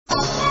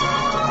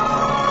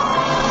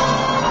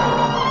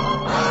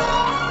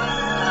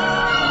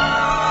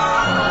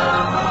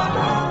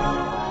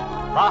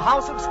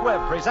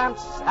Squibb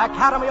presents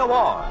Academy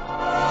Award.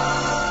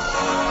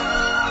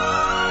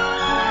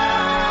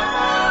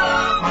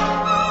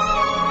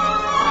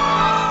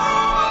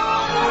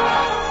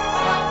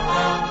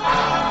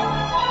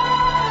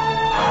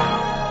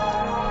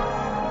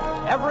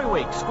 Every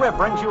week, Squibb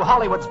brings you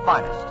Hollywood's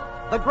finest.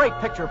 The great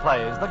picture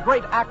plays, the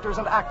great actors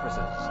and actresses.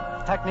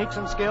 Techniques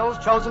and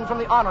skills chosen from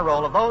the honor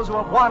roll of those who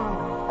have won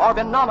or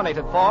been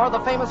nominated for the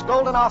famous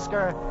Golden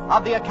Oscar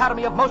of the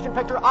Academy of Motion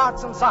Picture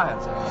Arts and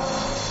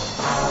Sciences.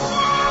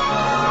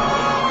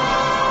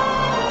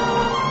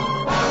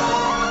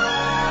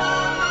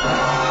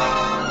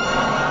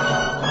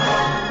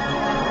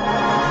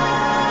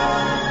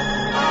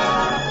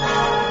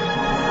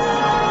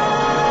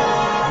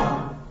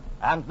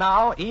 And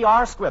now,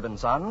 E.R. Squibb &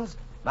 Sons,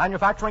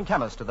 manufacturing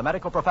chemist to the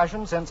medical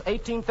profession since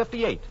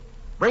 1858,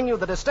 bring you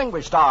the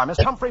distinguished star, Miss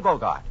Humphrey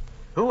Bogart,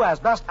 who, as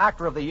Best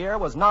Actor of the Year,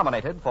 was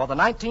nominated for the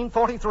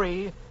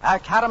 1943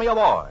 Academy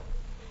Award.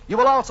 You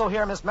will also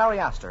hear Miss Mary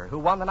Astor, who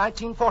won the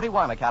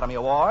 1941 Academy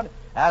Award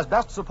as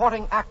Best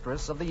Supporting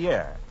Actress of the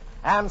Year,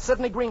 and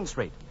Sidney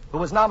Greenstreet, who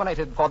was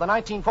nominated for the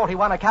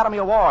 1941 Academy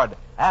Award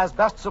as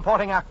Best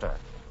Supporting Actor.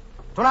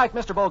 Tonight,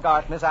 Mr.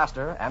 Bogart, Miss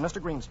Astor, and Mr.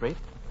 Greenstreet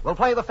will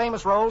play the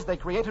famous roles they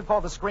created for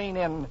the screen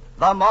in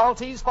The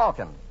Maltese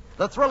Falcon,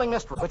 the thrilling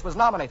mystery which was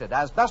nominated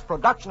as Best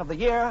Production of the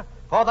Year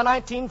for the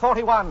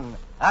 1941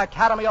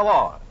 Academy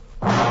Award.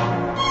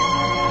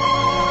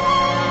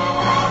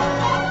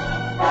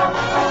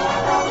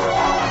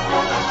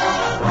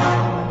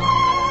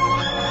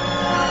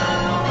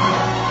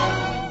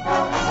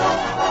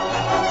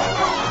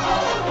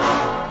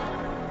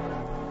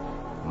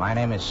 My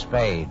name is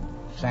Spade,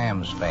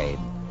 Sam Spade.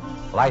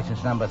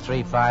 License number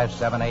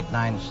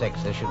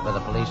 357896, issued by the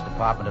Police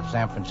Department of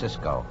San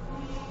Francisco.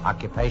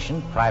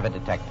 Occupation, private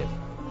detective,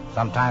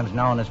 sometimes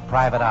known as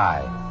Private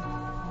Eye.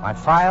 My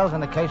files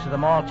in the case of the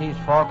Maltese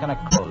Falcon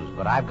are closed,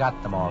 but I've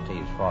got the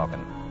Maltese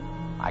Falcon.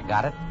 I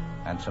got it,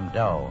 and some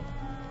dough.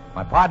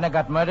 My partner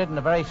got murdered, and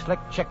a very slick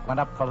chick went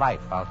up for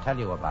life. I'll tell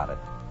you about it.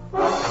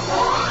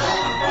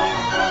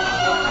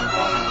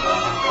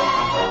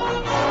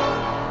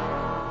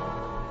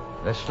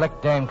 This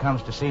slick dame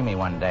comes to see me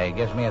one day,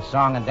 gives me a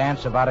song and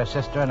dance about her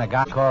sister and a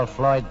guy called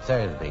Floyd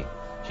Thursby.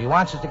 She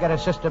wants us to get her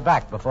sister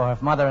back before her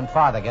mother and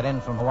father get in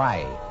from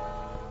Hawaii.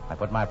 I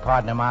put my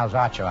partner, Miles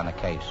Archer, on the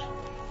case.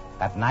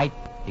 That night,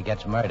 he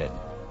gets murdered.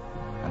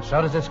 And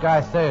so does this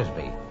guy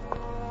Thursby.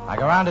 I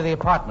go round to the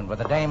apartment where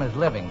the dame is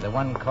living, the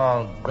one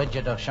called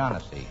Bridget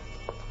O'Shaughnessy.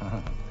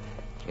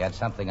 She had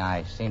something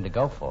I seemed to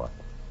go for.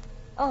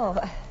 Oh,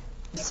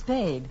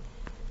 Spade,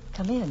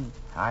 come in.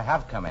 I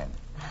have come in.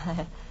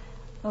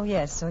 Oh,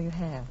 yes, so you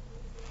have.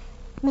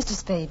 Mr.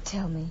 Spade,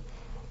 tell me,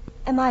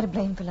 am I to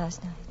blame for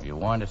last night? You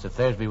warned us that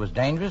Thursby was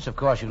dangerous. Of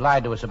course, you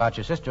lied to us about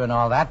your sister and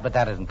all that, but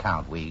that doesn't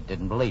count. We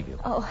didn't believe you.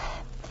 Oh,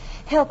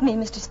 help me,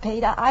 Mr.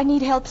 Spade. I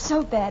need help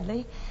so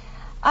badly.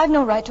 I've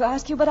no right to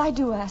ask you, but I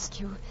do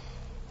ask you.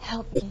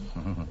 Help me.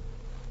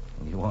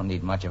 You won't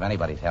need much of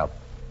anybody's help.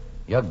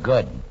 You're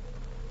good.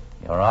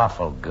 You're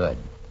awful good.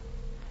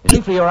 It's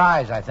chiefly your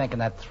eyes, I think, and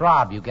that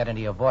throb you get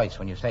into your voice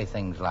when you say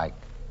things like,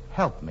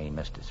 "Help me,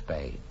 Mr.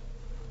 Spade."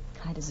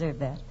 I deserve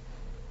that.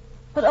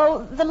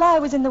 But, the lie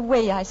was in the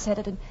way I said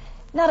it, and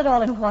not at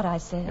all in what I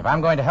said. If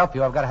I'm going to help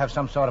you, I've got to have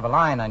some sort of a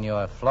line on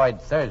your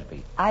Floyd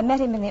Thursby. I met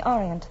him in the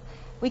Orient.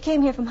 We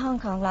came here from Hong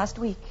Kong last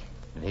week.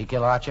 Did he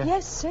kill Archer?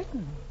 Yes,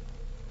 certainly.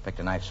 Picked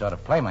a nice sort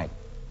of playmate.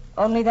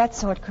 Only that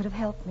sort could have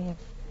helped me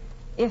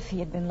if he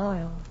had been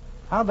loyal.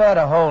 How bad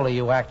a hole are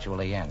you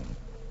actually in?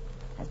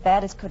 As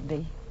bad as could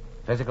be.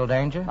 Physical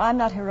danger? I'm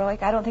not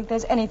heroic. I don't think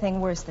there's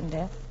anything worse than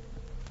death.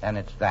 Then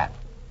it's that.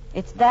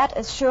 It's that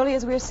as surely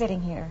as we're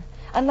sitting here.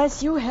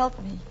 Unless you help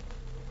me.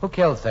 Who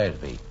killed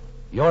Thursby?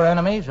 Your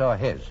enemies or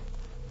his?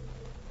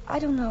 I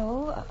don't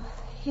know.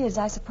 His,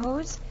 I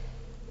suppose.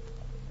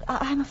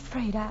 I'm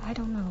afraid. I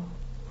don't know.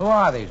 Who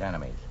are these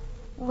enemies?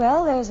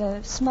 Well, there's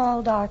a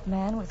small, dark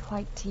man with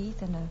white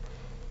teeth and a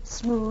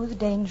smooth,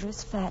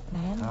 dangerous, fat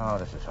man. Oh,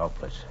 this is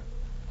hopeless.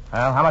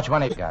 Well, how much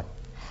money you got?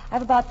 I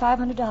have about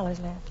 $500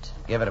 left.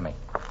 Give it to me.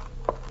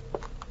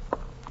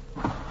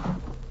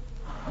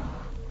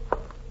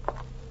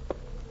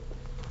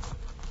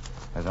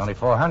 There's only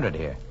 400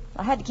 here.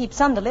 I had to keep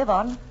some to live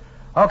on.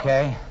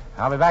 Okay.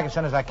 I'll be back as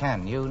soon as I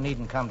can. You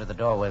needn't come to the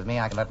door with me.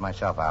 I can let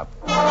myself out.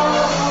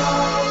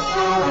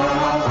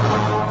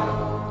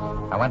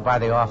 I went by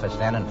the office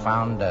then and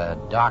found a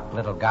dark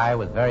little guy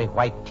with very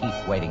white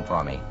teeth waiting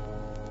for me.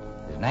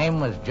 His name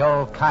was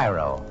Joel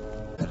Cairo.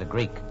 He was a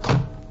Greek.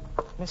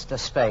 Mr.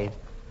 Spade,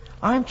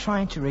 I'm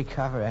trying to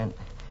recover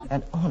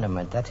an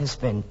ornament that has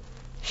been,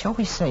 shall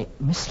we say,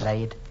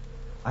 mislaid.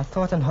 I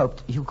thought and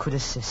hoped you could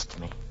assist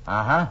me.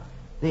 Uh-huh.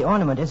 The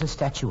ornament is a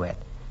statuette,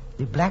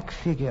 the black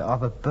figure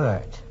of a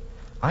bird.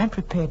 I'm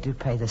prepared to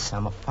pay the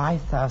sum of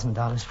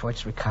 $5,000 for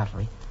its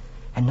recovery,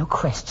 and no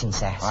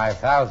questions asked.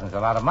 5,000's a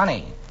lot of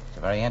money. It's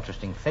a very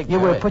interesting figure. You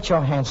will put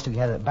your hands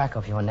together at the back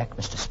of your neck,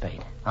 Mr.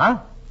 Spade. Huh?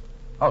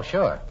 Oh,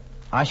 sure.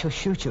 I shall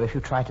shoot you if you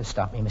try to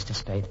stop me, Mr.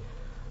 Spade.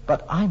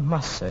 but I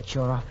must search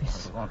your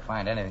office. You won't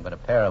find anything but a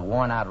pair of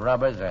worn-out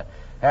rubbers, a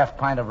half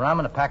pint of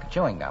rum, and a pack of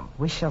chewing gum.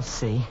 We shall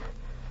see.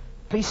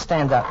 Please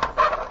stand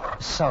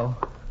up. So.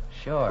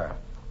 Sure.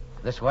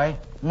 This way?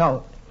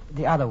 No,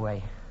 the other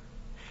way.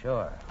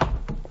 Sure.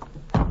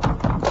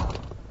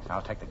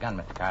 I'll take the gun,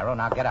 Mr. Cairo.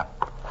 Now get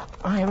up.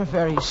 I am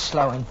very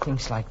slow in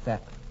things like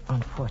that,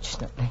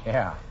 unfortunately.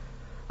 Yeah.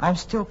 I'm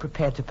still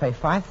prepared to pay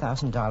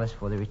 $5,000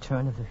 for the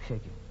return of the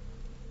figure.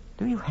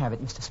 Do you have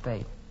it, Mr.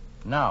 Spade?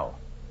 No.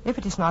 If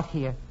it is not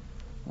here,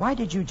 why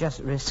did you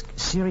just risk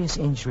serious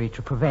injury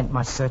to prevent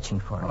my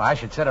searching for it? Well, I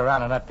should sit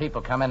around and let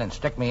people come in and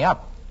stick me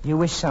up. You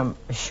wish some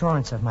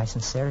assurance of my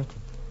sincerity?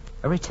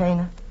 A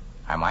retainer?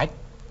 I might.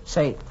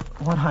 Say,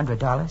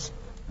 $100?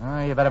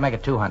 You better make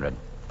it 200.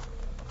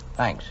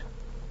 Thanks.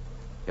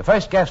 Your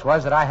first guess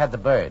was that I had the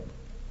bird.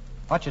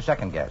 What's your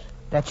second guess?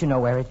 That you know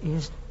where it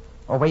is,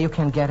 or where you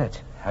can get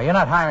it. Now, you're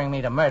not hiring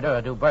me to murder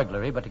or do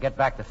burglary, but to get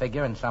back the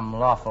figure in some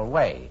lawful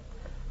way.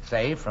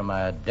 Say, from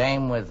a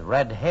dame with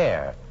red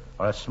hair,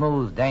 or a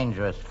smooth,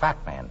 dangerous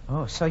fat man.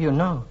 Oh, so you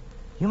know.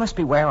 You must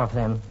beware of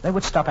them. They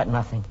would stop at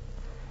nothing.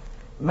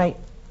 May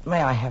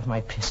I have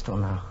my pistol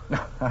now?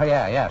 Oh,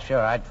 yeah, sure.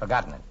 I'd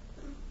forgotten it.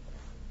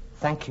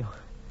 Thank you.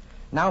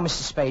 Now,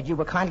 Mr. Spade, you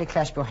will kindly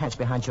clasp your hands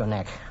behind your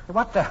neck.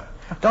 What the...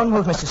 Don't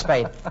move, Mr.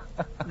 Spade.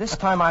 This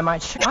time I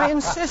might... I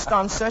insist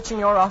on searching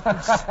your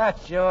office.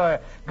 Sure.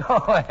 Go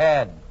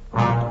ahead.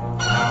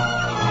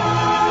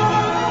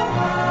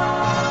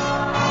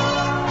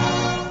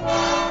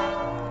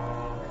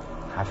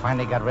 I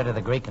finally got rid of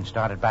the Greek and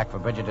started back for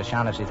Bridget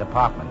O'Shaughnessy's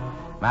apartment.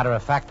 Matter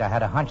of fact, I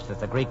had a hunch that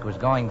the Greek was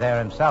going there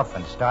himself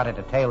and started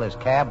to tail his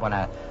cab when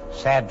a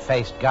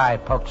sad-faced guy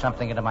poked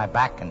something into my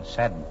back and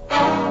said...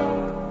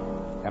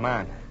 Come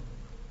on.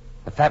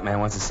 The fat man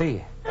wants to see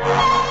you.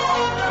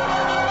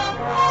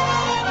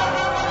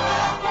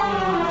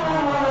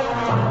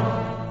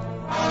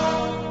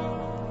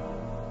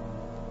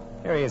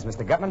 Here he is,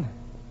 Mr. Gutman.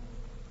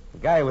 The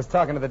guy who was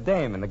talking to the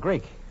dame and the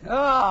Greek.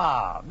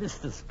 Ah,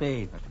 Mr.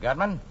 Spade. Mr.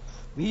 Gutman?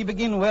 We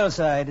begin well,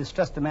 sir. I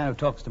distrust a man who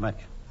talks too much.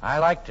 I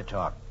like to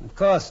talk. Of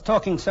course,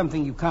 talking's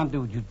something you can't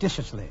do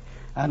judiciously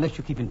unless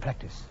you keep in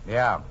practice.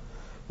 Yeah.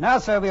 Now,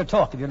 sir, we'll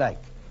talk if you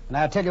like. And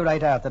I'll tell you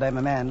right out that I'm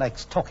a man who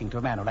likes talking to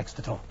a man who likes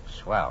to talk.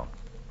 Swell.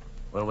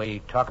 Will we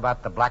talk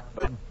about the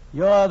blackbird?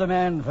 You're the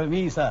man for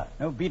me, sir.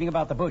 No beating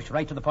about the bush,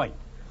 right to the point.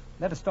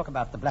 Let us talk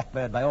about the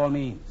blackbird by all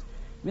means.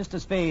 Mr.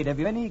 Spade, have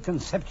you any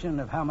conception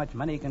of how much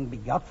money can be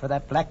got for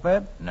that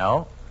blackbird?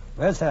 No.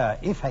 Well, sir,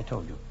 if I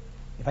told you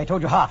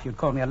half, you'd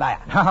call me a liar.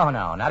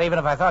 No, not even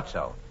if I thought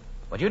so.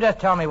 Would you just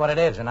tell me what it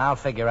is, and I'll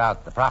figure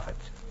out the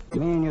profits. You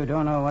mean you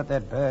don't know what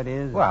that bird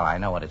is? Well, I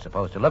know what it's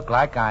supposed to look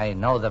like. I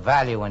know the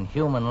value in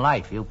human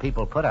life you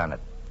people put on it.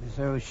 Miss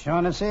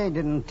O'Shaughnessy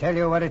didn't tell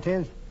you what it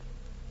is?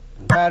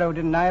 And Cairo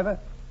didn't either?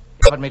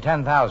 He offered me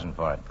 $10,000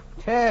 for it.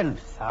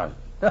 10,000.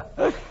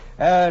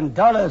 And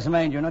dollars,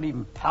 mind you, not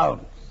even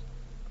pounds.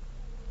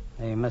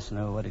 They must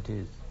know what it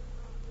is.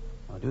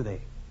 Or do they?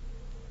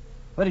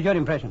 What is your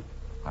impression?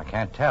 I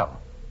can't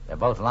tell. They're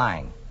both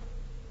lying.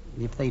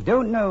 If they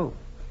don't know,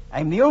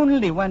 I'm the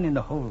only one in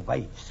the whole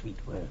wide, sweet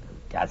world who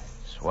does.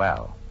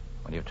 Swell.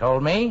 When you've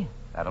told me,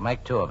 that'll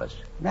make two of us.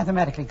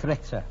 Mathematically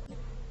correct, sir.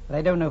 But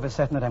I don't know for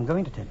certain that I'm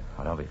going to tell you.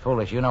 Well, don't be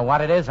foolish. You know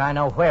what it is. I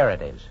know where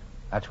it is.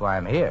 That's why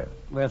I'm here.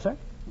 Well, sir,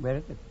 where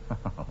is it?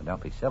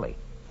 Don't be silly.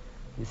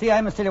 You see,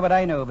 I must tell you what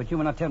I know, but you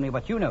will not tell me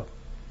what you know.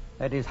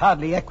 That is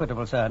hardly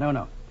equitable, sir.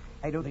 No.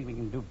 I don't think we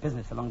can do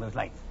business along those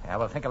lines. Yeah,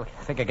 well, think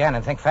again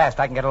and think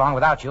fast. I can get along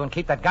without you, and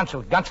keep that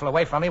Gunsel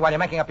away from me while you're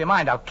making up your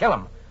mind. I'll kill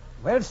him.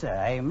 Well, sir,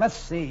 I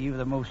must say you're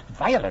the most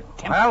violent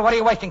temper. Well, what are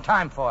you wasting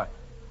time for?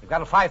 You've got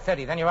till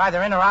 5:30. Then you're either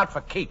in or out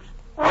for keeps.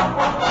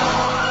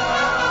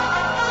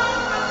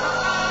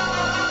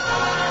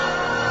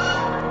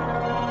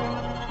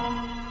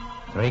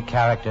 Three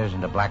characters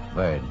and a black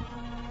bird.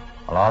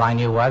 Well, all I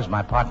knew was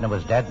my partner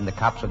was dead, and the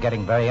cops were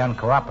getting very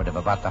uncooperative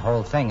about the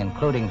whole thing,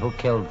 including who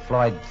killed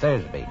Floyd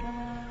Thursby.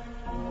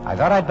 I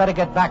thought I'd better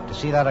get back to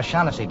see that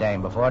O'Shaughnessy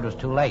dame before it was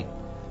too late.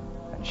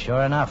 And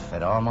sure enough,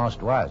 it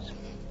almost was.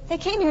 They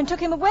came here and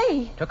took him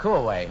away. Took who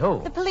away? Who?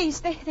 The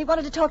police. They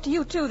wanted to talk to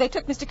you, too. They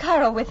took Mr.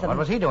 Cairo with them. What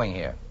was he doing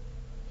here?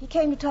 He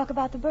came to talk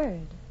about the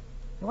bird.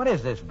 What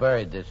is this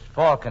bird, this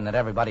Falcon that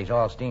everybody's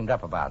all steamed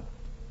up about?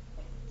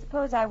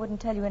 Suppose I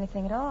wouldn't tell you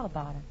anything at all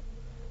about it.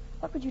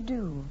 What would you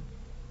do?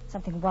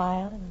 Something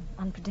wild and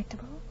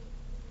unpredictable?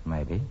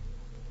 Maybe.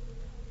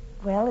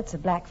 Well, it's a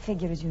black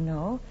figure, as you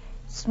know.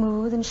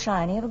 Smooth and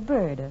shiny of a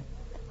bird. A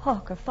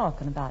hawk or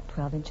falcon about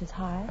 12 inches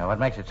high. Now, what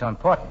makes it so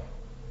important?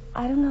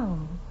 I don't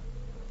know.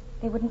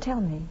 They wouldn't tell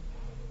me.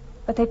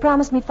 But they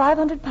promised me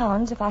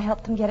 £500 if I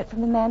helped them get it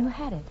from the man who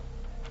had it.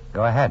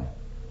 Go ahead.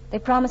 They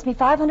promised me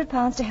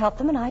 £500 to help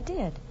them, and I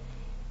did.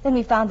 Then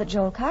we found that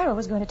Joel Cairo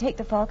was going to take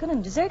the falcon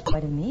and desert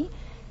Floyd and me.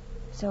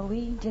 So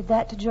we did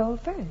that to Joel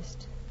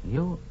first.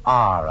 You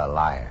are a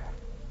liar.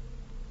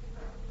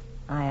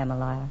 I am a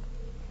liar.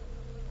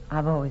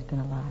 I've always been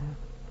a liar.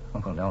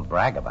 Well, don't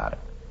brag about it.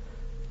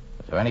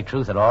 Is there any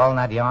truth at all in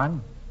that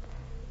yarn?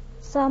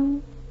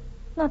 Some,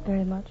 not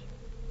very much.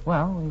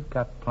 Well, we've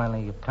got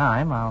plenty of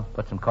time. I'll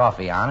put some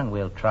coffee on and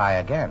we'll try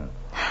again.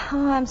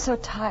 Oh, I'm so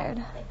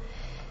tired.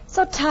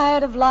 So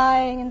tired of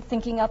lying and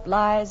thinking up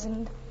lies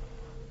and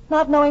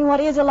not knowing what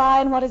is a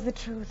lie and what is the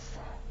truth.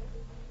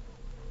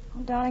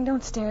 Oh, darling,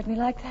 don't stare at me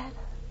like that.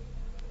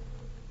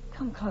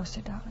 Come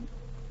closer, darling.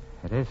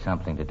 It is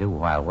something to do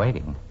while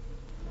waiting.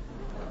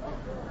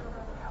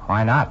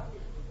 Why not?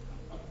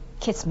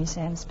 Kiss me,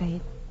 Sam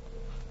Spade.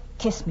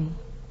 Kiss me.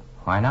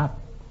 Why not?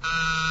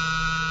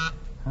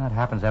 That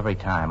happens every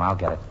time. I'll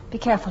get it. Be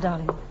careful,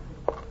 darling.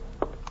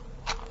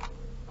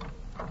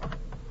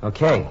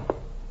 Okay.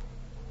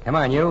 Come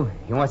on, you.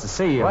 He wants to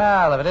see you.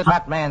 Well, if it is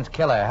Fat Man's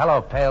killer.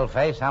 Hello,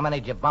 paleface. How many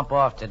did you bump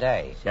off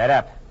today? Shut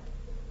up.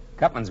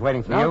 Gutman's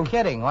waiting for you. No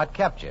kidding. What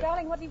kept you?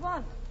 Darling, what do you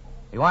want?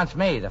 He wants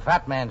me. The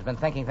Fat Man's been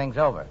thinking things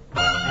over.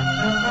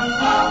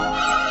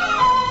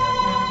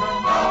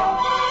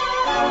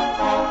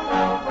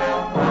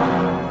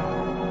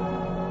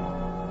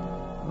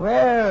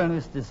 Well,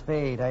 Mr.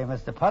 Spade, I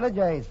must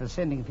apologize for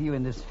sending for you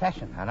in this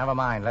fashion. Now, never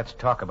mind. Let's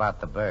talk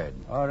about the bird.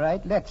 All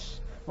right,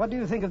 let's. What do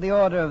you think of the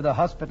order of the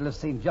Hospital of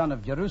St. John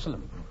of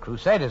Jerusalem?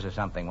 Crusaders or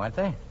something, weren't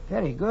they?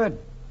 Very good.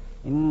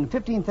 In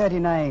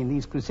 1539,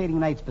 these crusading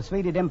knights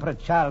persuaded Emperor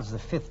Charles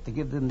V to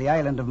give them the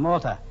island of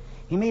Malta.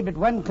 He made but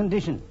one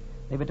condition.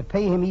 They were to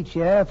pay him each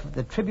year for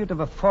the tribute of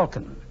a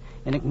falcon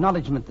in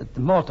acknowledgement that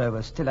Malta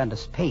was still under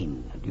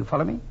Spain. Do you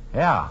follow me?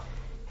 Yeah.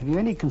 Have you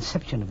any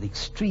conception of the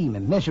extreme,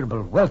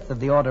 immeasurable wealth of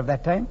the order of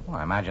that time? Well,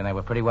 I imagine they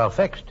were pretty well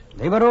fixed.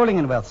 They were rolling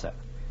in wealth, sir.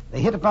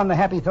 They hit upon the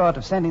happy thought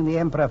of sending the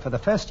emperor for the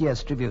first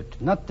year's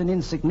tribute, not an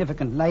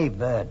insignificant live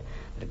bird,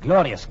 but a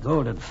glorious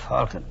golden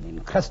falcon,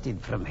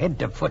 encrusted from head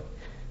to foot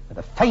with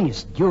the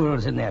finest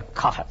jewels in their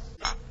coffers.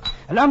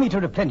 Allow me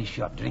to replenish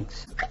your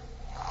drinks.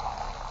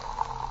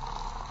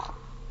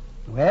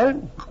 Well,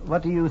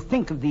 what do you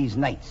think of these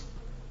knights?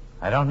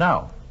 I don't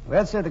know.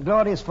 Well, sir, the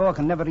glorious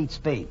falcon never reached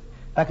Spain.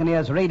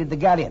 Buccaneers raided the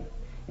galleon.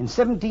 In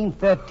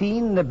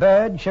 1713, the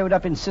bird showed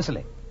up in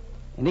Sicily.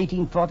 In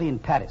 1840, in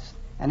Paris.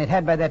 And it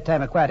had by that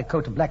time acquired a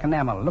coat of black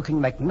enamel,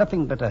 looking like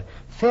nothing but a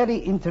fairly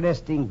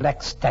interesting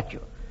black statue.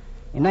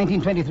 In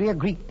 1923, a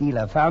Greek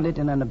dealer found it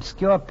in an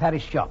obscure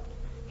Paris shop.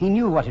 He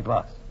knew what it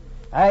was.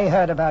 I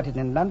heard about it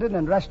in London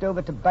and rushed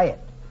over to buy it.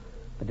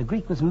 But the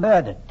Greek was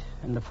murdered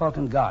and the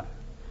falcon gone.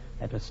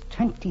 That was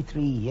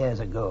 23 years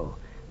ago.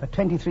 For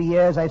 23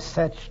 years, I've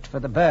searched for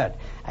the bird.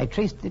 I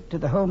traced it to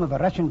the home of a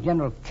Russian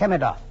General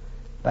Kemedov,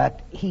 but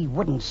he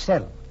wouldn't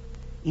sell,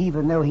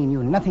 even though he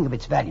knew nothing of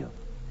its value.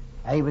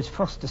 I was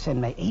forced to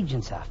send my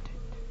agents after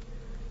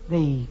it.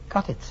 They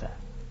got it, sir,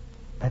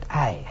 but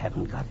I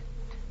haven't got it.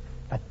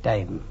 But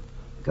I'm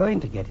going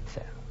to get it,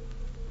 sir.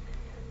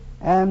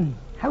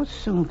 How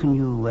soon are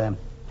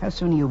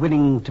you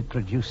willing to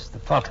produce the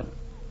falcon?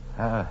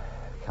 A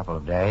couple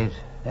of days.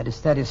 That is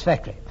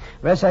satisfactory.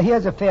 Well, sir,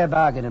 here's a fair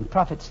bargain and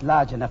profits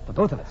large enough for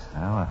both of us.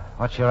 Well,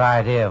 what's your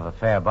idea of a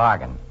fair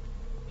bargain?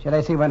 Shall I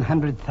say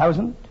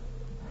 100,000?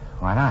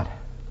 Why not?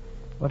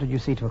 What did you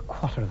say to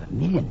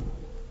 $250,000?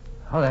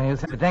 Oh, then you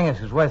think the dingus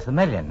is worth $1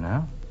 million,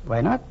 huh? Why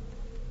not?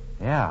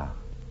 Yeah.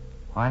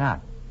 Why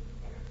not?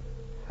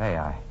 Say,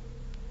 I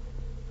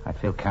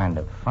feel kind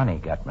of funny,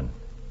 Gutman.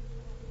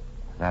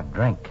 That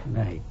drink.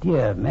 My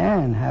dear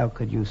man, how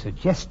could you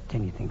suggest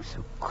anything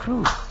so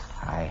cruel?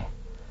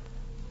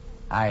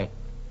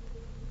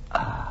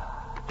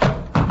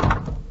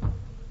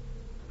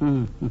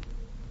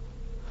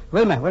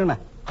 Wilma.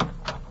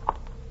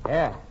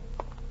 Yeah.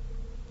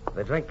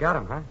 The drink got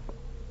him, huh?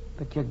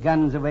 Put your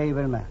guns away,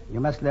 Wilma. You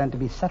must learn to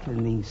be subtle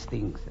in these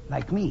things,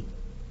 like me.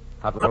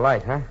 Up the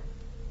light, huh?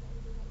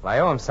 Well, I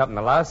owe him something,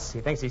 the louse.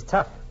 He thinks he's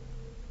tough.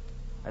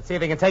 Let's see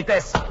if he can take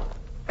this.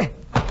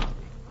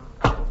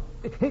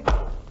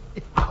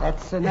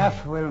 That's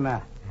enough,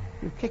 Wilma.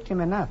 You've kicked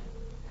him enough.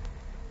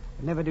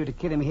 It'll never do to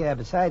kill him here.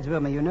 Besides,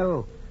 Wilma, you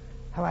know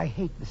how I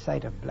hate the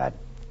sight of blood.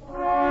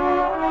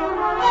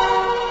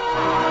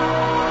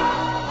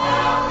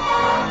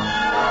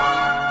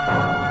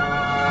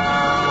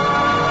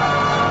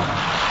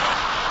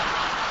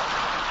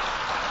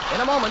 In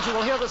a moment, you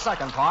will hear the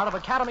second part of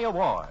Academy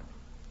Award.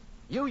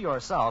 You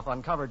yourself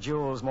uncover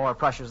jewels more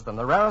precious than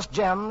the rarest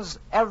gems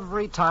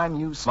every time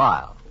you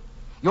smile.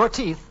 Your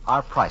teeth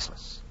are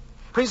priceless.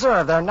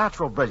 Preserve their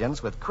natural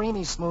brilliance with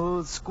creamy,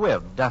 smooth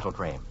Squibb dental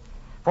cream.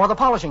 For the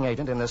polishing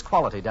agent in this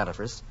quality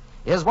dentifrice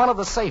is one of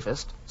the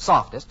safest,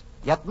 softest,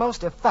 yet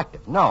most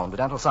effective known to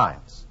dental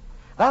science.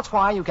 That's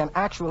why you can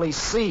actually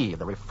see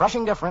the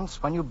refreshing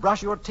difference when you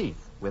brush your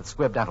teeth with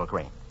Squibb dental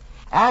cream.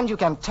 And you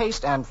can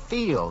taste and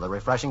feel the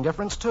refreshing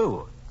difference,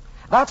 too.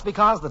 That's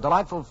because the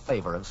delightful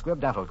flavor of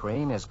Squibb dental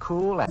cream is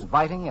cool and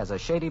inviting as a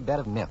shady bed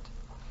of mint.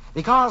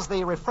 Because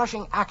the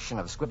refreshing action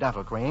of Squibb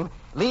dental cream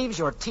leaves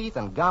your teeth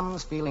and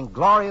gums feeling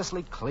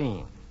gloriously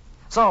clean.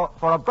 So,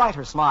 for a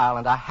brighter smile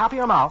and a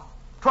happier mouth,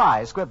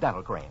 try Squibb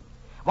dental cream,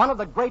 one of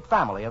the great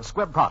family of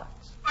Squibb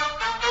products.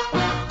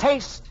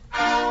 Taste,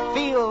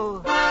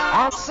 feel,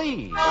 and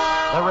see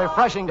the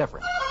refreshing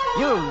difference.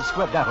 Use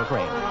Squibb dental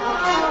cream.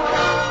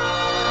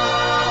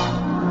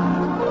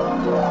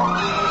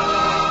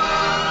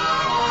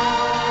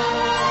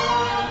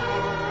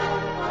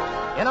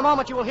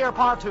 moment, you will hear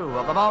part 2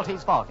 of the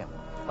Maltese Falcon.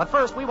 But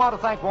first, we want to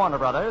thank Warner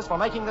Brothers for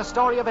making this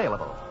story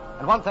available.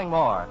 And one thing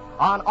more.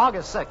 On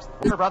August 6th,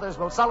 Warner Brothers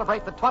will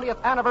celebrate the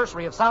 20th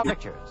anniversary of Sound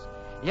Pictures.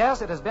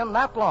 Yes, it has been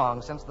that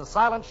long since the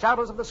silent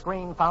shadows of the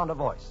screen found a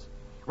voice.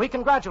 We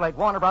congratulate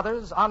Warner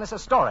Brothers on this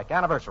historic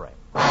anniversary.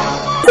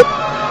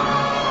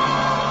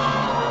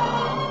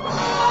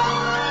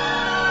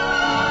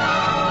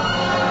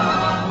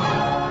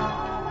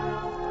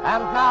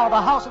 And now,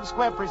 the House of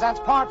Squibb presents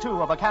part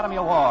 2 of Academy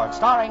Award,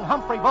 starring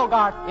Humphrey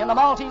Bogart in The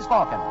Maltese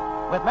Falcon,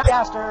 with Mary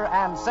Astor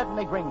and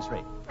Sidney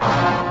Greenstreet.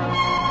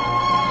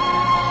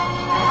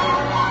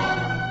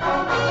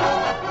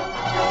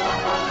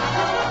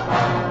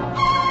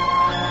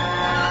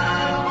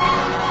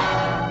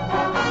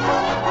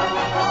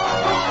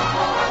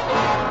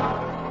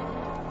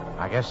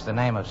 I guess the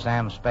name of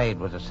Sam Spade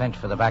was a cinch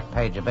for the back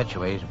page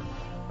obituaries,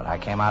 but I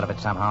came out of it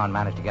somehow and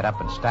managed to get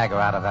up and stagger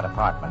out of that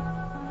apartment.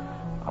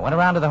 I went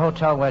around to the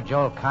hotel where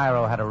Joel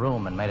Cairo had a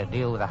room and made a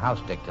deal with a house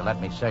dick to let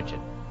me search it.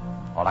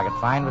 All I could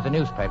find was a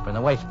newspaper in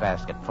the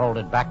wastebasket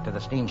folded back to the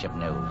steamship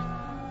news.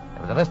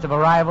 There was a list of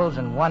arrivals,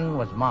 and one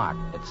was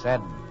marked. It said,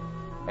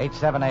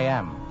 8:07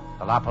 a.m.,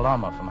 the La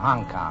Paloma from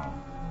Hong Kong.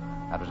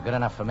 That was good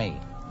enough for me.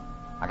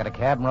 I got a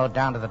cab and rode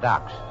down to the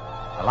docks.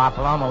 The La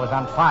Paloma was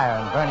on fire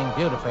and burning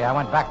beautifully. I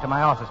went back to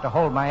my office to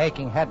hold my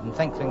aching head and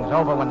think things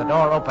over when the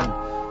door opened.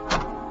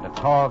 And a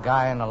tall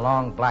guy in a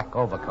long black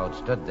overcoat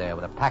stood there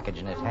with a package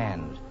in his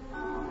hands,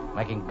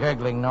 making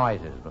gurgling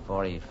noises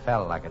before he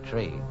fell like a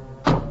tree.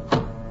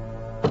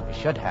 He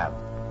should have.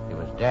 He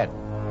was dead.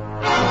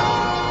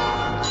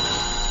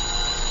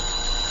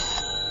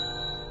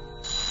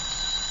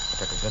 I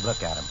took a good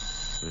look at him.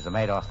 He was the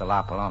mate off the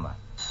La Paloma.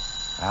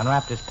 I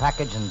unwrapped his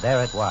package, and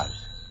there it was.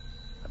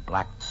 The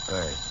black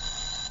bird.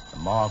 The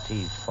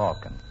Maltese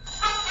Falcon.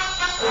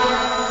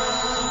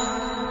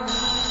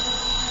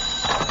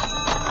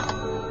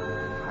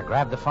 I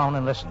grabbed the phone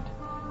and listened.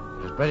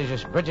 It was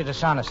Bridget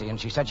O'Shaughnessy, and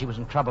she said she was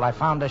in trouble. I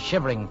found her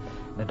shivering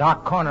in a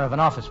dark corner of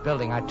an office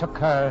building. I took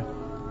her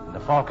and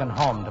the Falcon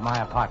home to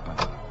my apartment.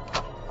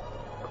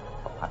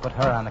 I put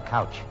her on the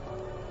couch.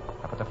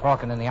 I put the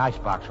Falcon in the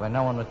icebox where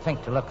no one would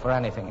think to look for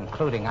anything,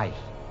 including ice.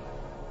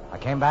 I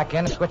came back in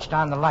and switched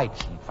on the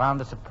lights and found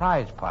the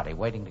surprise party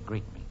waiting to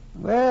greet me.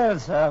 Well,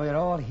 sir, we're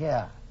all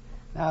here.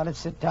 Now let's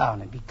sit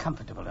down and be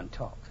comfortable and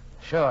talk.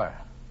 Sure.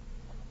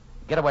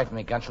 Get away from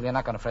me, Gunshall. You're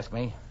not going to frisk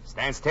me.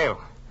 Stand still.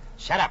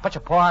 Shut up. Put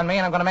your paw on me,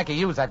 and I'm going to make you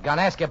use that gun.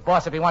 Ask your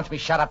boss if he wants me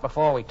shut up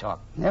before we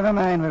talk. Never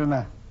mind,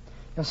 Wilma.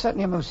 You're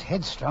certainly a most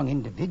headstrong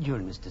individual,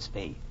 Mr.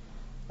 Spade.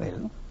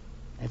 Well,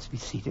 let's be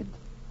seated.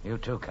 You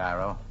too,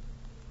 Cairo.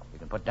 You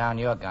can put down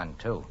your gun,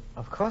 too.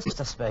 Of course,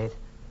 Mr. Spade.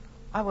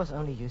 I was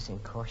only using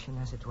caution,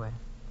 as it were.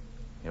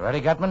 You ready,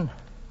 Gutman?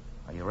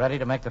 Are you ready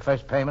to make the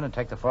first payment and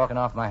take the Falcon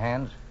off my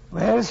hands?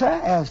 Well, sir,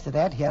 as to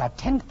that, here are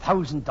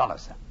 $10,000,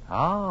 sir.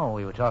 Oh,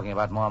 we were talking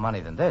about more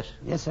money than this.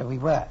 Yes, sir, we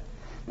were.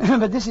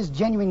 But this is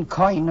genuine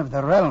coin of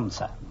the realm,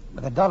 sir.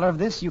 With $1 of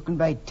this, you can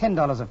buy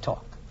 $10 of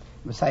talk.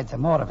 Besides, there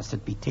are more of us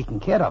that be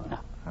taken care of now.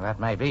 Well, that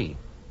may be,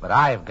 but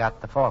I've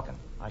got the Falcon.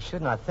 I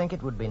should not think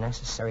it would be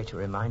necessary to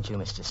remind you,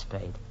 Mr.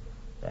 Spade,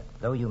 that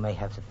though you may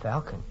have the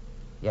Falcon,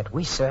 yet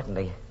we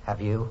certainly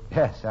have you.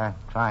 Yes, I'm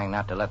trying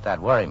not to let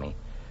that worry me.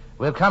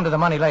 We'll come to the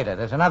money later.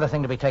 There's another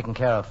thing to be taken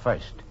care of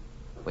first.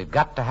 We've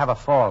got to have a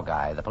fall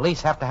guy. The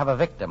police have to have a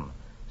victim.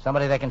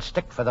 Somebody they can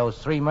stick for those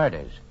 3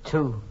 murders.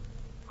 2.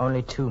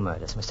 Only 2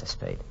 murders, Mr.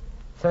 Spade.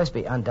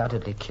 Thursby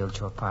undoubtedly killed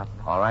your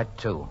partner. All right,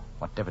 2.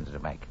 What difference does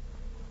it make?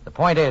 The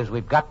point is,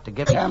 we've got to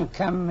give...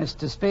 Come,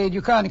 Mr. Spade.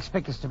 You can't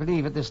expect us to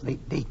believe at this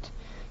late date.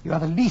 You are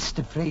the least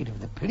afraid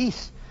of the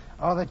police,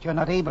 or that you're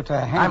not able to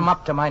handle... I'm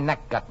up to my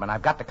neck, Gutman.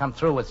 I've got to come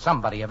through with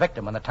somebody, a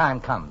victim, when the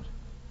time comes.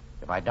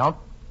 If I don't,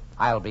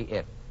 I'll be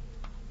it.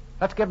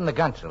 Let's give him the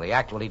gun, He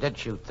actually did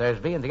shoot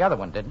Thursby, and the other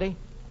one, didn't he?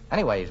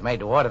 Anyway, he's made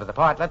to order for the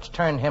part. Let's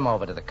turn him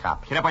over to the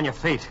cops. Get up on your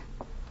feet.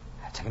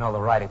 I've taken all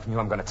the riding from you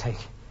I'm going to take.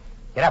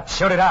 Get up,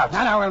 shoot it out.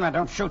 No, Wilma,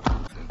 don't shoot.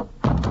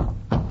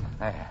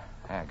 There,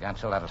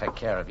 Gunsel, that'll take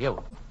care of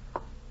you.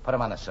 Put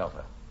him on the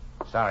sofa.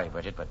 Sorry,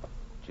 Bridget, but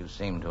you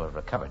seem to have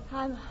recovered.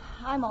 I'm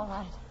all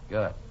right.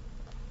 Good.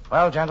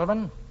 Well,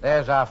 gentlemen,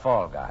 there's our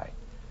fall guy.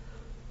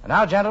 And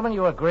now, gentlemen,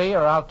 you agree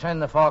or I'll turn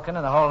the Falcon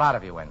and the whole lot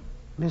of you in.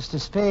 Mr.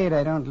 Spade,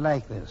 I don't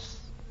like this.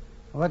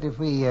 What if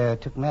we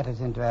took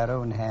matters into our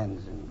own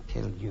hands and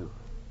killed you?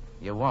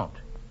 You won't,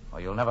 or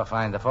you'll never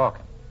find the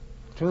Falcon.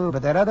 True,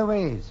 but there are other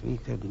ways we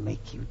could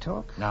make you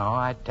talk. No,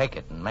 I'd take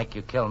it and make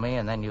you kill me,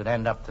 and then you'd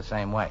end up the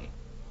same way.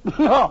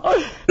 No,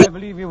 I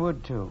believe you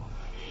would, too.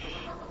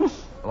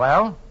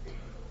 Well?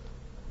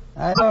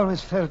 I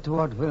always felt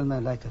toward Wilma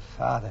like a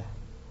father.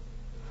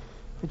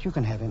 But you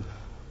can have him.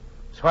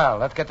 Swell,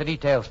 let's get the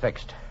details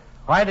fixed.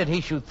 Why did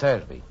he shoot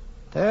Thursby?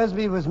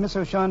 Thursby was Miss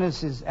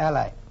O'Shaughnessy's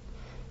ally.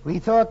 We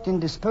thought in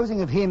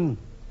disposing of him,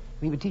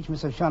 we would teach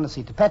Miss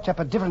O'Shaughnessy to patch up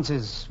her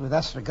differences with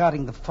us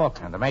regarding the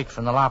Falcon. And the mate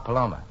from the La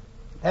Paloma.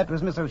 That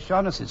was Miss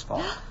O'Shaughnessy's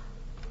fault.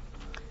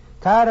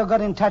 Cairo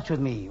got in touch with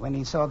me when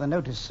he saw the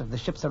notice of the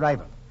ship's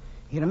arrival.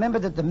 He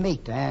remembered that the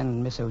mate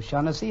and Miss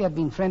O'Shaughnessy had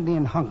been friendly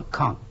in Hong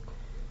Kong.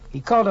 He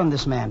called on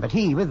this man, but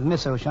he, with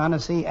Miss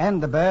O'Shaughnessy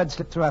and the bird,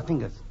 slipped through our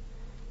fingers.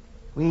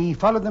 We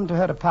followed them to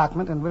her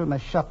apartment, and Wilmer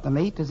shot the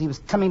mate as he was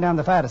coming down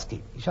the fire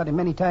escape. He shot him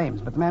many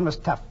times, but the man was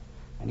tough,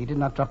 and he did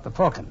not drop the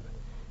Falcon.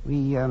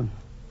 We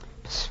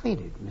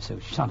persuaded Miss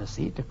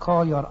O'Shaughnessy to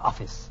call your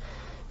office.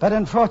 But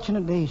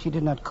unfortunately, she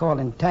did not call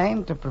in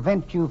time to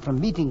prevent you from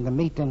meeting the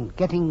mate and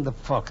getting the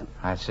Falcon.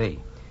 I see.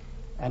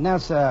 And now,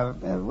 sir,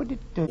 would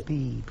it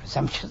be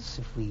presumptuous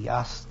if we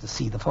asked to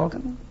see the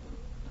Falcon?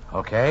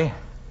 Okay.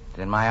 It's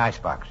in my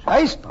icebox.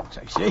 Icebox,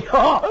 I see.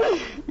 Oh,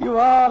 you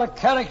are a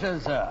character,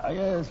 sir.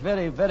 Yes,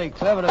 very, very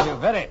clever of you,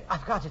 very.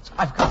 I've got it.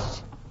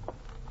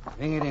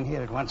 Bring it in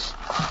here at once.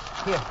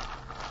 Here,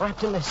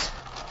 wrapped in this.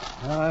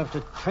 Now, after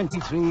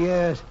 23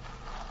 years.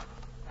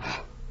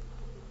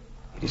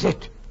 It is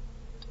it.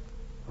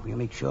 We'll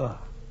make sure.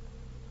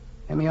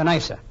 Hand me your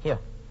knife, sir. Here.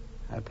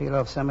 I'll peel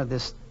off some of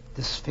this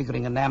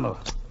disfiguring enamel.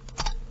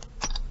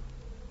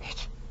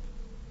 It's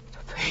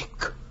a fake.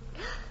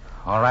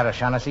 All right,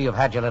 O'Shaughnessy, you've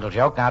had your little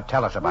joke. Now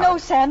tell us about No, it.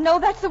 Sam, no,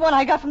 that's the one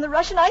I got from the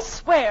Russian, I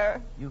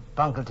swear. You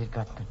bungled it,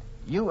 Gutman.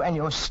 You and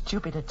your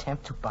stupid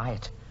attempt to buy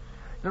it.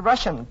 The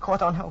Russian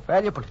caught on how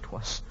valuable it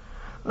was.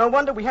 No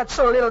wonder we had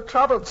so little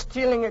trouble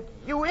stealing it.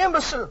 You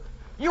imbecile!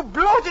 You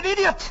bloated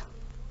idiot!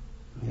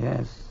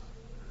 Yes.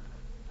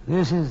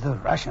 This is the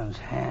Russian's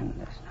hand.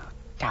 There's no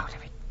doubt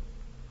of it.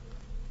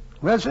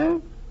 Well,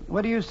 sir,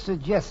 what do you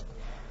suggest?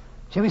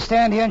 Shall we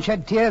stand here and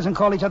shed tears and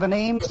call each other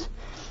names?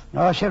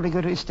 Or shall we go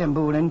to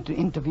Istanbul and to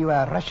interview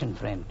our Russian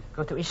friend?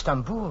 Go to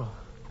Istanbul?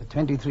 For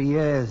 23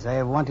 years, I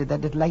have wanted that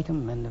little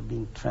item and have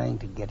been trying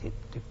to get it.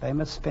 If I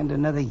must spend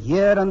another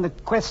year on the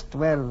quest,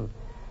 well,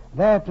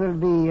 that will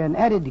be an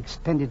added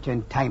expenditure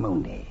in time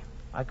only.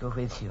 I go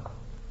with you.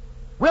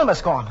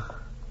 Wilmer's gone.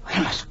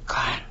 Wilmer's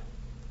gone.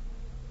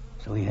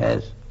 So he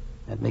has.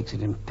 That makes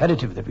it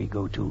imperative that we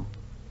go too.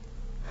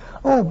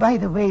 Oh, by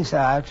the way, sir,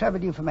 I'll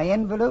trouble you for my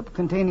envelope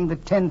containing the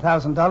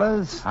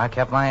 $10,000. I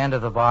kept my end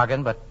of the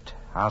bargain, but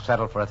I'll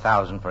settle for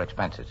 $1,000 for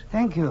expenses.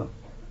 Thank you.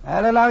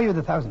 I'll allow you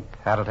the 1,000.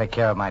 That'll take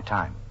care of my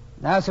time.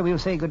 Now, sir, we'll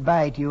say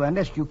goodbye to you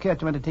unless you care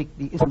to undertake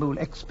the Istanbul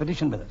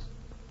expedition with us.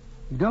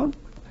 You don't?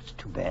 That's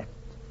too bad.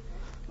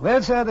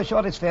 Well, sir, the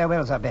shortest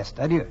farewells are best.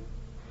 Adieu.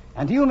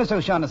 And to you, Miss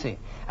O'Shaughnessy,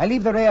 I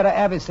leave the rare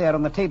avis there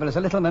on the table as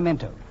a little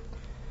memento.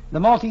 The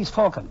Maltese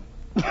Falcon.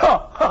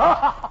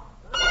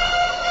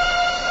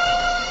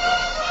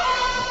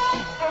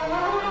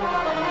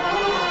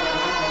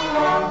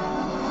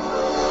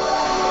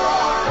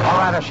 All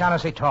right,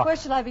 O'Shaughnessy, talk. Where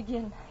shall I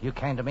begin? You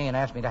came to me and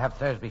asked me to have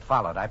Thursby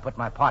followed. I put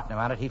my partner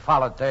on it. He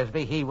followed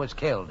Thursby. He was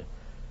killed.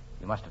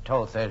 You must have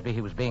told Thursby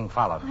he was being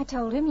followed. I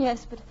told him,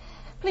 yes, but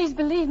please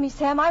believe me,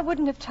 Sam. I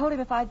wouldn't have told him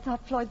if I'd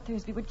thought Floyd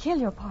Thursby would kill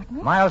your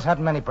partner. Miles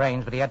hadn't many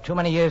brains, but he had too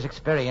many years'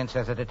 experience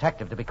as a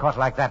detective to be caught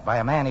like that by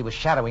a man he was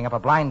shadowing up a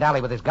blind alley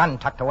with his gun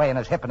tucked away in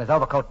his hip and his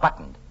overcoat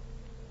buttoned.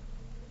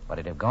 But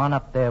he'd have gone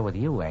up there with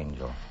you,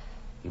 Angel.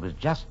 He was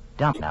just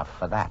dumb enough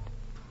for that.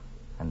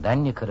 And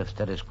then you could have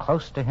stood as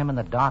close to him in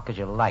the dark as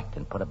you liked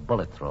and put a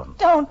bullet through him.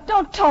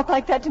 Don't talk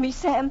like that to me,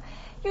 Sam.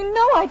 You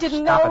know I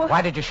didn't know. Stop it.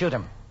 Why did you shoot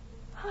him?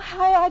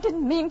 I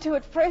didn't mean to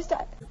at first.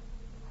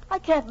 I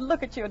can't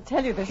look at you and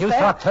tell you this, You Sam.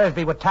 thought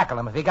Thursby would tackle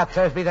him. If he got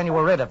Thursby, then you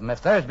were rid of him. If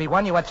Thursby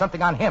won, you had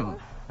something on him.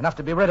 Enough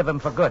to be rid of him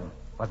for good.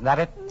 Wasn't that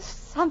it?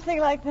 Something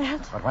like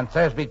that. But when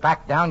Thursby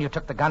backed down, you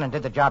took the gun and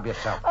did the job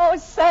yourself. Oh,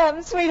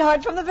 Sam,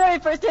 sweetheart, from the very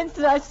first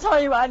instant I saw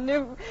you, I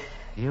knew.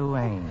 You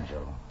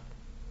angel.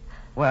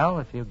 Well,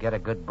 if you get a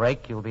good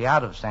break, you'll be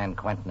out of San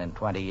Quentin in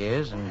 20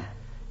 years, and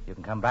you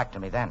can come back to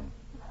me then.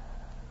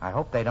 I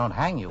hope they don't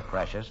hang you,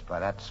 Precious,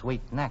 by that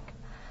sweet neck.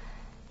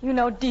 You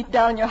know deep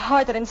down in your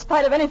heart that in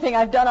spite of anything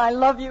I've done, I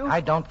love you. I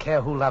don't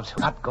care who loves who.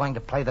 I'm not going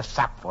to play the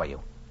sap for you.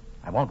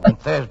 I won't win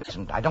Thursby's,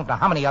 and I don't know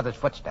how many others'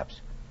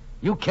 footsteps.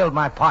 You killed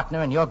my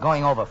partner, and you're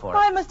going over for it.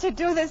 Why must you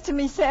do this to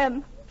me,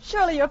 Sam?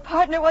 Surely your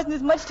partner wasn't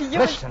as much to you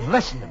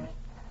Listen to me.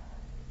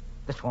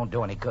 This won't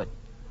do any good.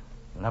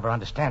 You'll never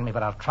understand me,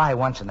 but I'll try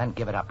once and then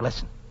give it up.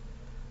 Listen.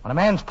 When a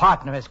man's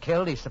partner is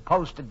killed, he's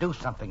supposed to do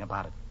something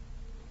about it.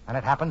 And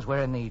it happens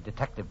we're in the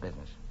detective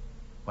business.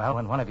 Well,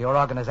 when one of your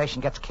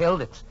organization gets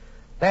killed, it's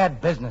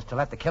bad business to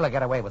let the killer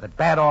get away with it.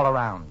 Bad all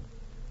around.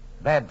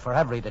 Bad for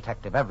every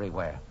detective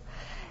everywhere.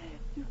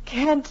 You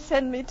can't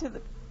send me to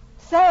the...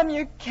 Sam,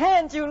 you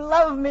can't. You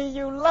love me.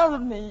 You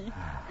love me.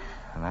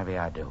 Maybe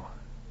I do.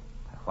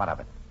 What of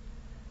it?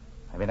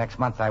 Maybe next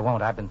month I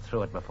won't. I've been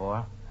through it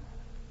before.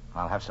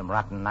 I'll have some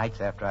rotten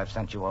nights after I've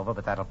sent you over,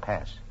 but that'll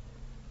pass.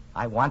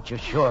 I want you,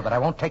 sure, but I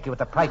won't take you at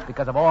the price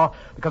because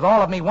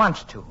all of me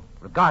wants to,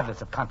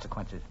 regardless of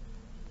consequences.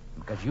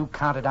 Because you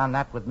counted on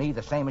that with me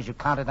the same as you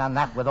counted on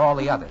that with all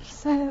the others.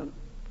 Sam,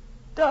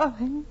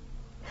 darling,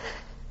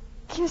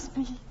 kiss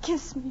me,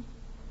 kiss me.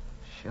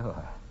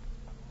 Sure.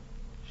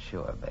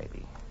 Sure,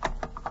 baby.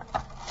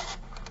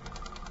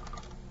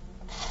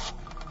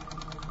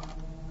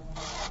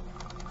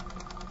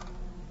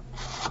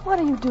 What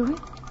are you doing?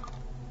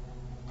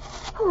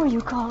 Who are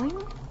you calling?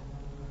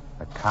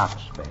 The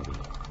cops, baby.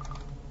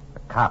 The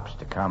cops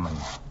to come and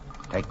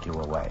take you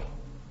away.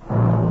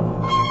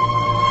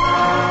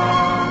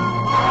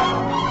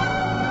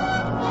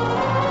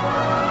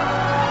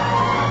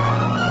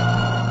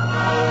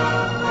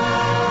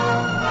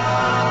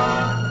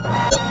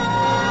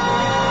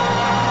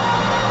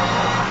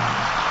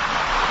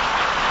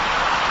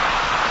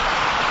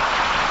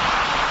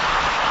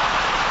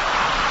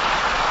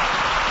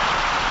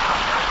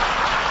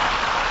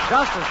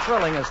 Just as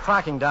thrilling as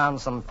tracking down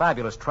some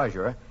fabulous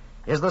treasure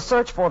is the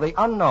search for the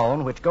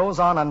unknown which goes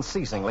on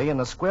unceasingly in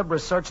the Squibb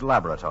Research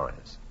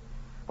Laboratories.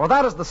 For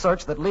that is the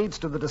search that leads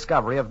to the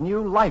discovery of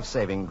new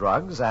life-saving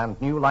drugs and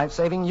new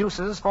life-saving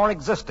uses for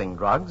existing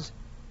drugs.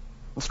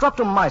 And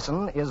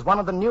streptomycin is one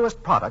of the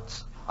newest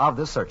products of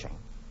this searching.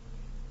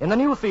 In the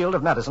new field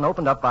of medicine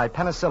opened up by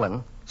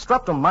penicillin,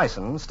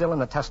 streptomycin, still in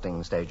the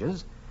testing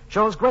stages,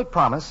 shows great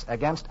promise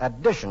against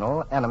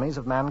additional enemies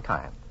of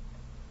mankind.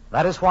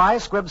 That is why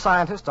Squibb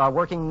scientists are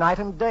working night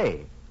and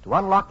day to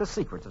unlock the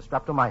secrets of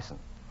streptomycin,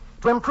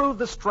 to improve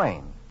the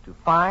strain, to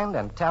find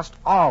and test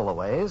all the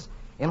ways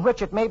in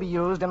which it may be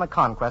used in the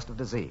conquest of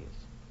disease.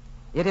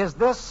 It is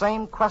this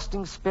same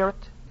questing spirit,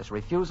 this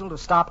refusal to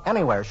stop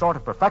anywhere short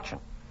of perfection,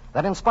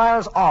 that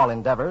inspires all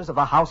endeavors of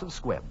the House of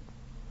Squibb.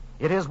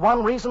 It is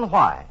one reason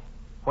why,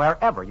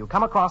 wherever you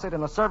come across it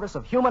in the service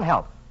of human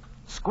health,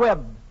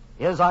 Squibb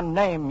is a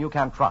name you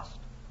can trust.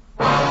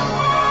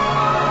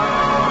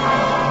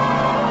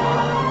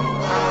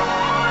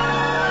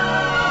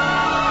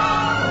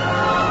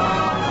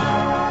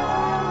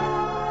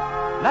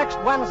 Next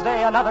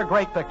Wednesday, another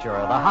great picture.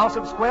 The House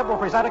of Squibb will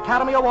present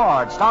Academy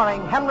Award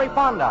starring Henry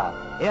Fonda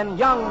in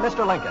Young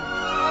Mr. Lincoln.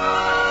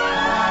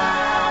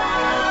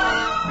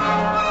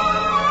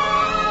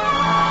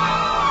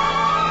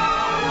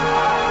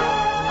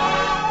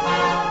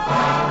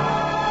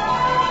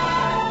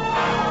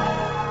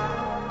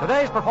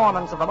 Today's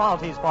performance of the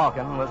Maltese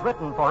Falcon was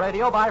written for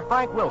radio by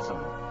Frank Wilson,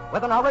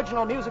 with an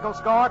original musical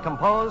score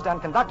composed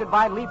and conducted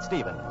by Leith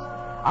Stevens.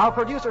 Our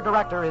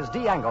producer-director is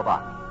Dee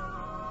Engelbach.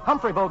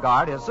 Humphrey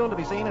Bogart is soon to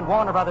be seen in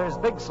Warner Brothers'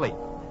 Big Sleep.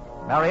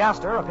 Mary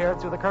Astor appeared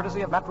through the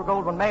courtesy of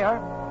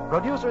Metro-Goldwyn-Mayer,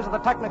 producers of the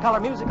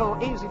Technicolor musical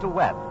Easy to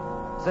Wed.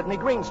 Sidney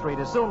Greenstreet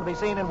is soon to be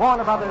seen in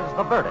Warner Brothers'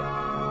 The Verdict.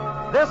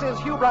 This is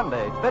Hugh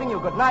Brundage bidding you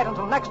good night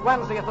until next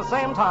Wednesday at the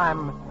same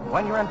time,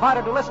 when you're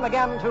invited to listen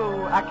again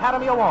to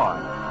Academy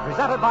Award,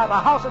 presented by the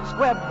House of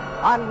Squibb,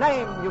 a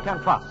name you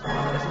can trust.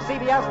 This is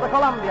CBS, the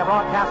Columbia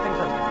Broadcasting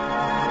System.